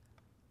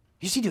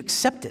 You just need to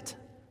accept it.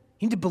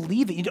 You need to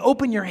believe it. You need to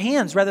open your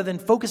hands rather than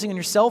focusing on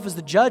yourself as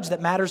the judge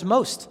that matters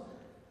most.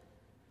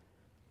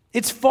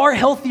 It's far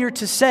healthier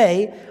to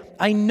say,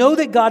 I know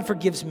that God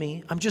forgives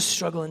me, I'm just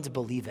struggling to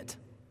believe it.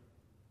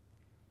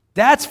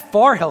 That's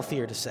far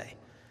healthier to say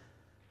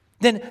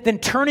than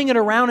turning it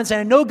around and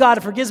saying, I know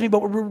God forgives me,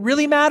 but what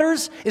really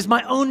matters is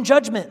my own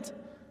judgment.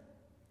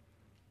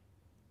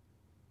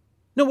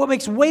 No, what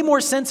makes way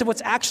more sense of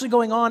what's actually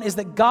going on is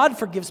that God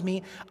forgives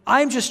me,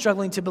 I'm just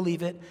struggling to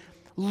believe it.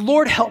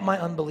 Lord, help my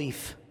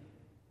unbelief.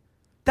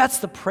 That's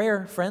the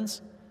prayer,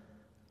 friends.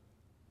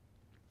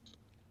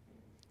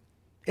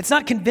 It's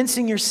not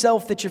convincing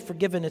yourself that you're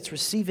forgiven. It's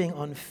receiving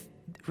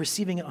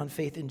it on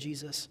faith in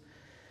Jesus.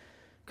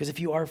 Because if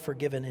you are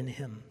forgiven in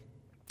him,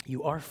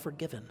 you are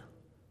forgiven.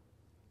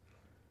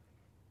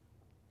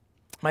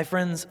 My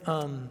friends,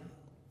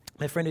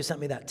 My friend who sent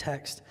me that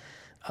text,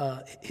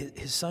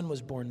 his son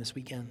was born this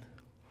weekend.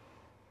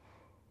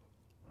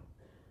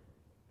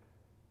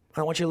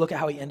 I want you to look at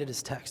how he ended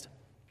his text.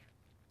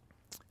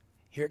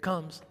 Here it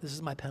comes. This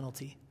is my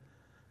penalty.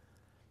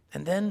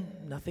 And then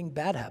nothing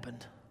bad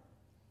happened.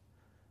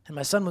 And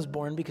my son was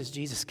born because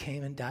Jesus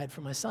came and died for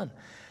my son.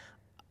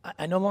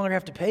 I no longer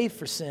have to pay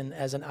for sin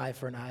as an eye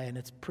for an eye, and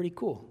it's pretty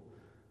cool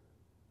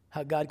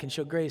how God can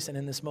show grace, and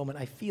in this moment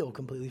I feel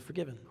completely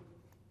forgiven.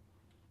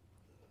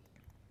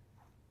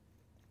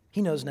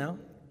 He knows now.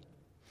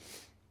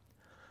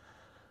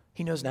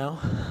 He knows now.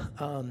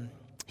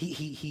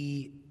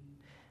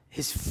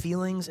 His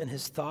feelings and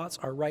his thoughts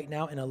are right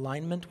now in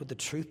alignment with the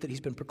truth that he's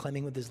been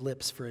proclaiming with his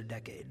lips for a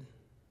decade,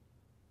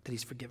 that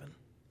he's forgiven.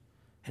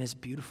 And it's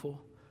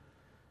beautiful.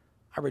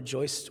 I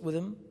rejoiced with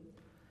him.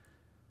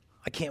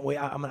 I can't wait.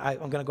 I'm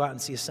going to go out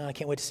and see his son. I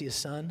can't wait to see his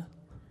son.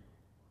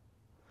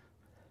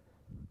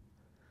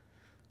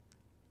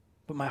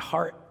 But my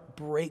heart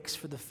breaks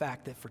for the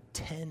fact that for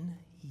 10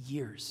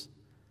 years,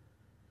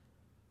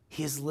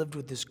 he has lived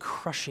with this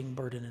crushing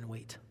burden and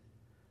weight.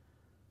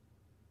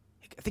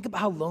 Think about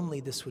how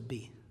lonely this would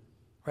be,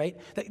 right?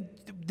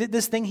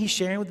 This thing he's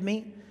sharing with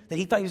me, that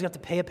he thought he was going to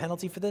have to pay a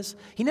penalty for this,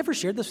 he never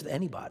shared this with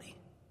anybody.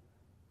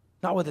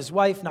 Not with his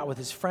wife, not with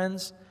his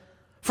friends.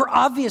 For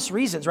obvious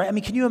reasons, right? I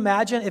mean, can you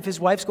imagine if his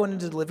wife's going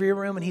into the delivery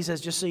room and he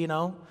says, just so you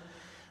know,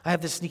 I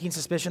have this sneaking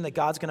suspicion that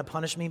God's going to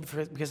punish me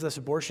because of this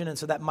abortion, and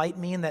so that might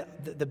mean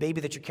that the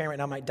baby that you're carrying right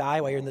now might die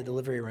while you're in the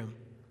delivery room.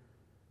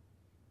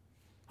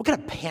 What kind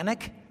of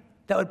panic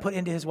that would put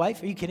into his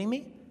wife? Are you kidding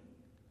me?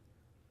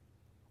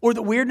 Or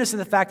the weirdness of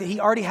the fact that he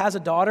already has a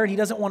daughter, and he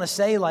doesn't want to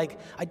say, like,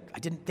 I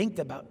didn't think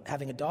about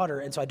having a daughter,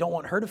 and so I don't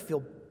want her to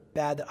feel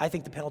bad that I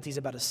think the penalty is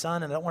about a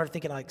son, and I don't want her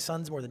thinking like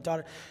sons more than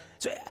daughter.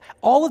 So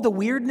all of the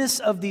weirdness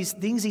of these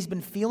things he's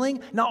been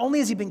feeling, not only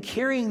has he been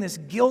carrying this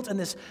guilt and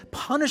this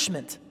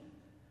punishment,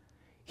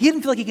 he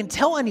didn't feel like he can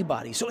tell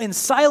anybody. So in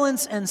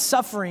silence and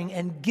suffering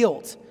and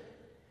guilt,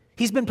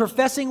 he's been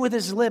professing with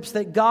his lips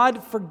that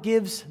God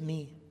forgives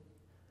me.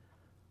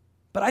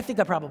 But I think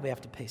I probably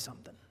have to pay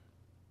something.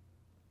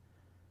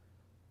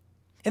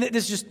 And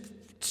this just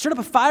stirred up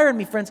a fire in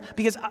me, friends,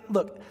 because,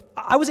 look,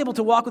 I was able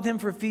to walk with him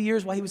for a few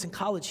years while he was in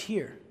college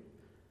here.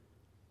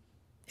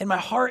 And my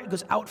heart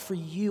goes out for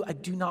you. I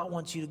do not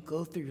want you to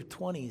go through your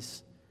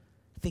 20s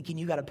thinking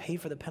you got to pay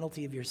for the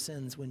penalty of your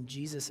sins when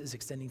Jesus is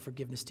extending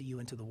forgiveness to you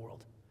and to the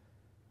world.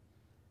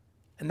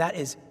 And that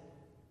is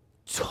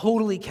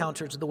totally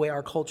counter to the way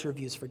our culture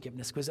views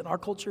forgiveness, because in our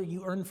culture,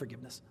 you earn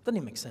forgiveness. Doesn't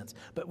even make sense,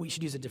 but we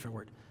should use a different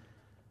word.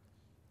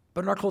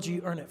 But in our culture,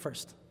 you earn it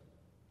first.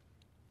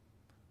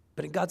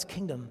 But in God's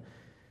kingdom,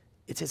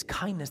 it's his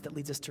kindness that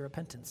leads us to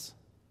repentance.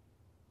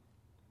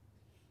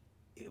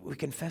 We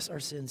confess our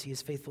sins. He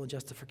is faithful and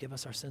just to forgive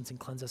us our sins and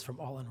cleanse us from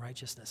all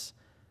unrighteousness.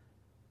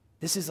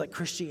 This is like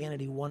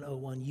Christianity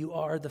 101. You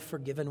are the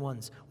forgiven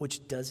ones,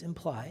 which does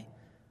imply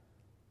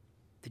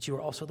that you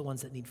are also the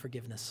ones that need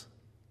forgiveness.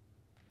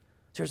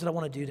 So here's what I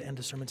want to do to end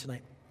the sermon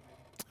tonight.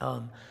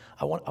 I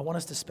want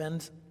us to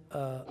spend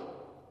a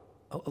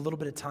little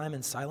bit of time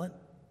in silent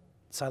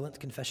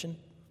confession.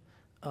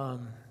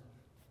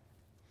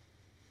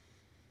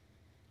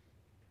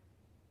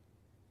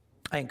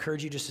 I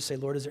encourage you just to say,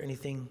 Lord, is there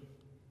anything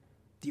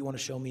that you want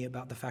to show me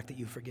about the fact that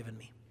you've forgiven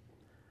me?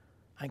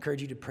 I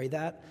encourage you to pray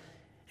that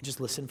and just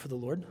listen for the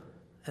Lord.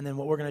 And then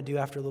what we're going to do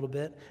after a little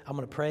bit, I'm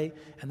going to pray,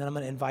 and then I'm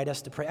going to invite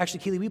us to pray. Actually,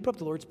 Keely, will you put up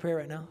the Lord's Prayer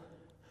right now?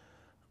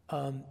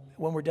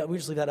 When we're done, we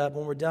just leave that up.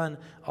 When we're done,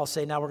 I'll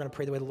say, now we're going to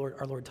pray the way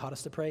our Lord taught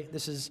us to pray.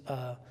 This is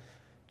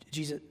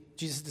Jesus'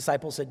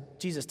 disciples said,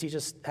 Jesus, teach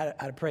us how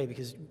to pray,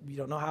 because you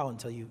don't know how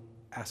until you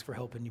ask for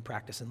help and you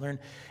practice and learn.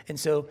 And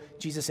so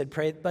Jesus said,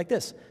 pray like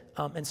this.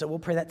 And so we'll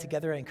pray that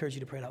together. I encourage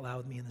you to pray it out loud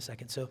with me in a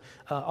second. So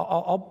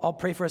I'll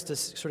pray for us to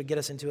sort of get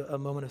us into a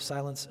moment of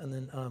silence, and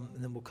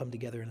then we'll come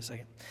together in a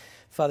second.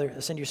 Father,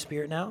 send your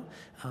Spirit now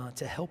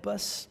to help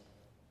us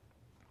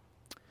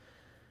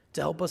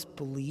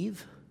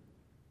believe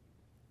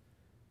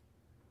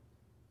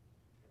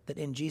that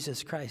in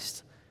Jesus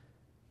Christ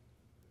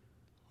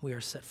we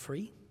are set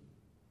free,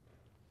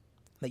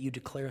 that you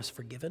declare us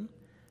forgiven,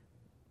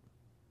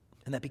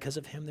 and that because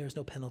of him there is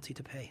no penalty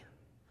to pay.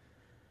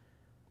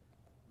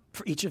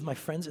 For each of my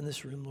friends in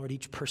this room, Lord,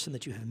 each person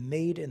that you have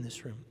made in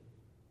this room,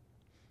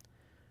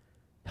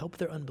 help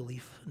their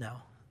unbelief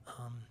now,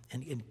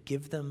 and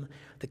give them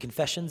the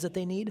confessions that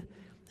they need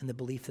and the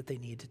belief that they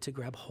need to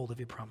grab hold of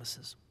your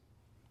promises.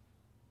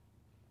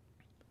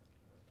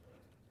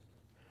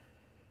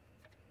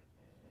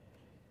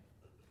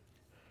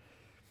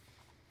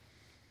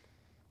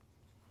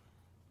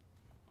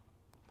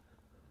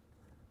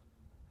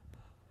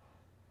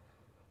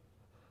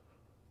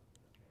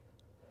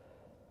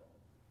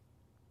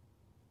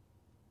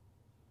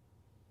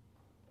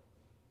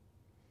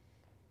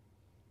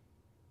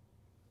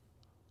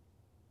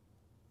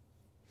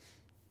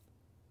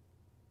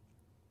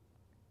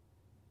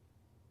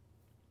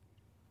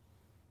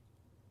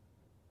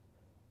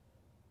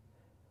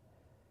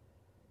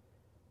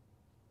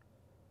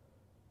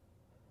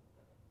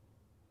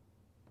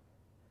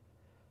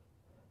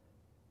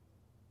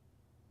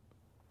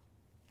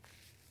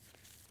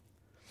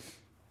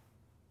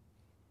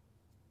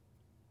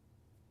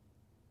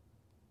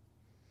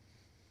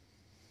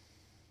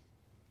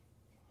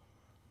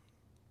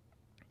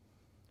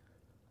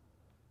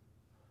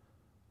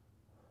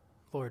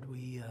 Lord,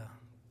 we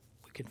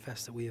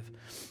confess that we have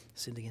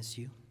sinned against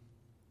you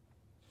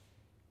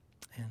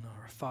in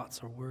our thoughts,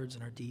 our words,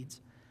 and our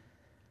deeds,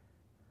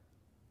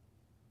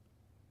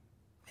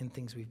 in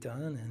things we've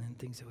done and in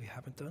things that we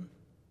haven't done.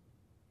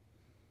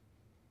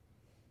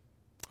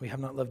 We have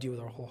not loved you with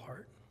our whole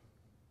heart.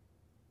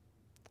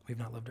 We've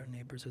not loved our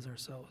neighbors as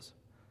ourselves.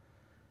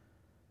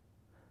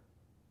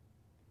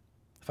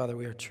 Father,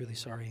 we are truly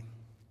sorry,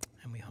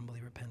 and we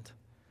humbly repent.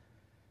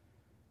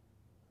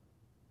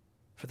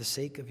 For the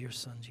sake of your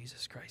Son,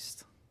 Jesus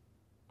Christ,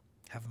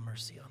 have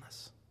mercy on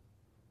us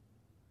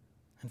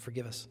and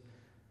forgive us,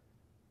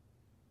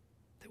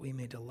 that we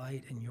may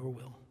delight in your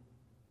will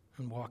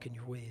and walk in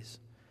your ways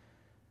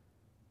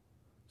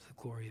to the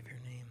glory of your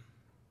name.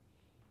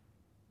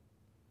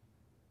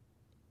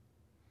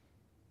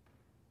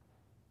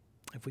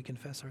 If we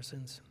confess our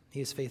sins,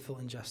 he is faithful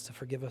and just to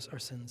forgive us our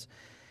sins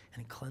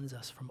and cleanse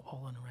us from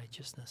all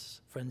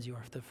unrighteousness. Friends, you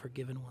are the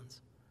forgiven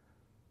ones.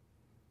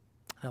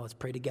 Now let's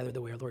pray together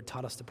the way our Lord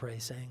taught us to pray,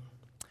 saying,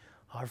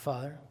 Our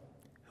Father,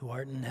 who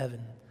art in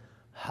heaven,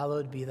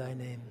 hallowed be thy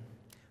name.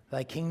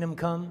 Thy kingdom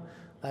come,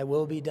 thy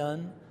will be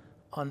done,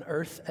 on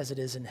earth as it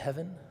is in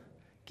heaven.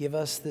 Give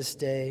us this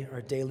day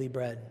our daily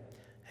bread,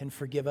 and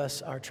forgive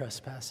us our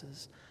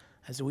trespasses,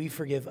 as we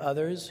forgive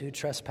others who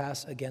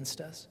trespass against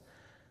us.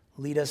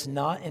 Lead us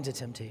not into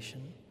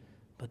temptation,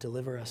 but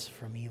deliver us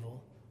from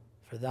evil.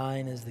 For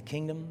thine is the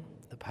kingdom,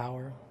 the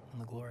power,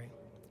 and the glory,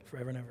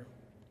 forever and ever.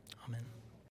 Amen.